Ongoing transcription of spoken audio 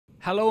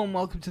Hello and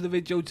welcome to the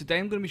video. Today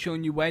I'm going to be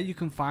showing you where you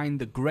can find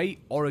the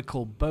Great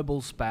Oracle Bubble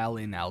spell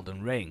in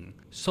Elden Ring.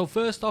 So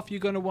first off, you're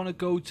going to want to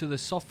go to the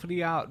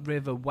Sorcery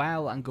River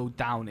well and go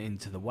down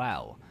into the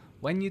well.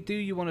 When you do,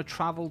 you want to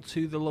travel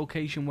to the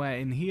location we're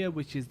in here,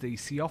 which is the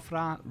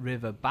Siofra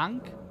River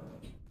bank.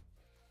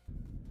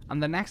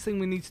 And the next thing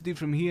we need to do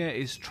from here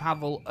is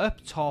travel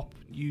up top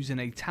using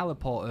a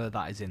teleporter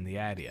that is in the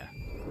area.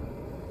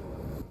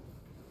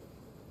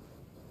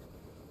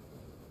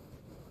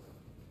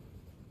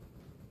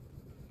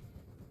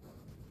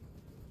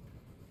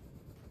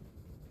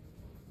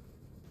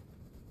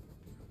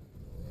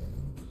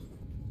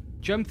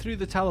 Jump through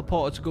the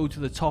teleporter to go to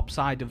the top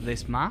side of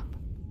this map.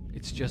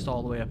 It's just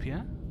all the way up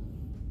here.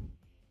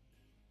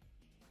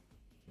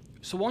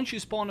 So once you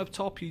spawn up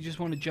top, you just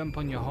want to jump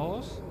on your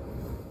horse.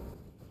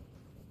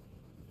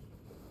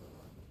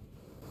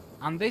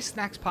 And this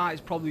next part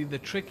is probably the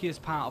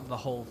trickiest part of the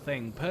whole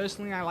thing.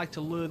 Personally, I like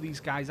to lure these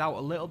guys out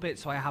a little bit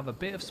so I have a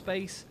bit of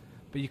space.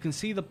 But you can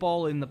see the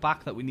ball in the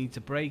back that we need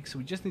to break. So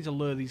we just need to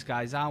lure these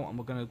guys out, and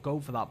we're going to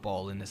go for that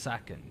ball in a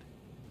second.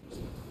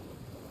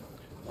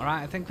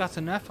 Alright, I think that's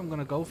enough. I'm going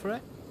to go for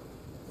it.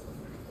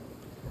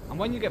 And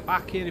when you get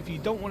back here, if you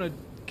don't want to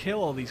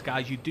kill all these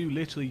guys, you do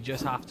literally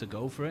just have to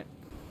go for it.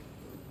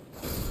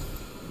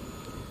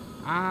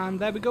 And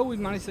there we go. We've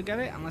managed to get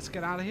it. And let's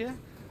get out of here.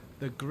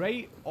 The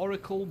Great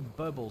Oracle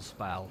Bubble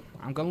spell.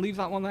 I'm going to leave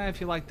that one there.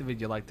 If you like the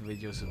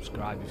video,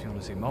 subscribe if you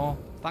want to see more.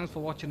 Thanks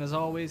for watching as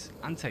always,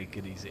 and take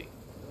it easy.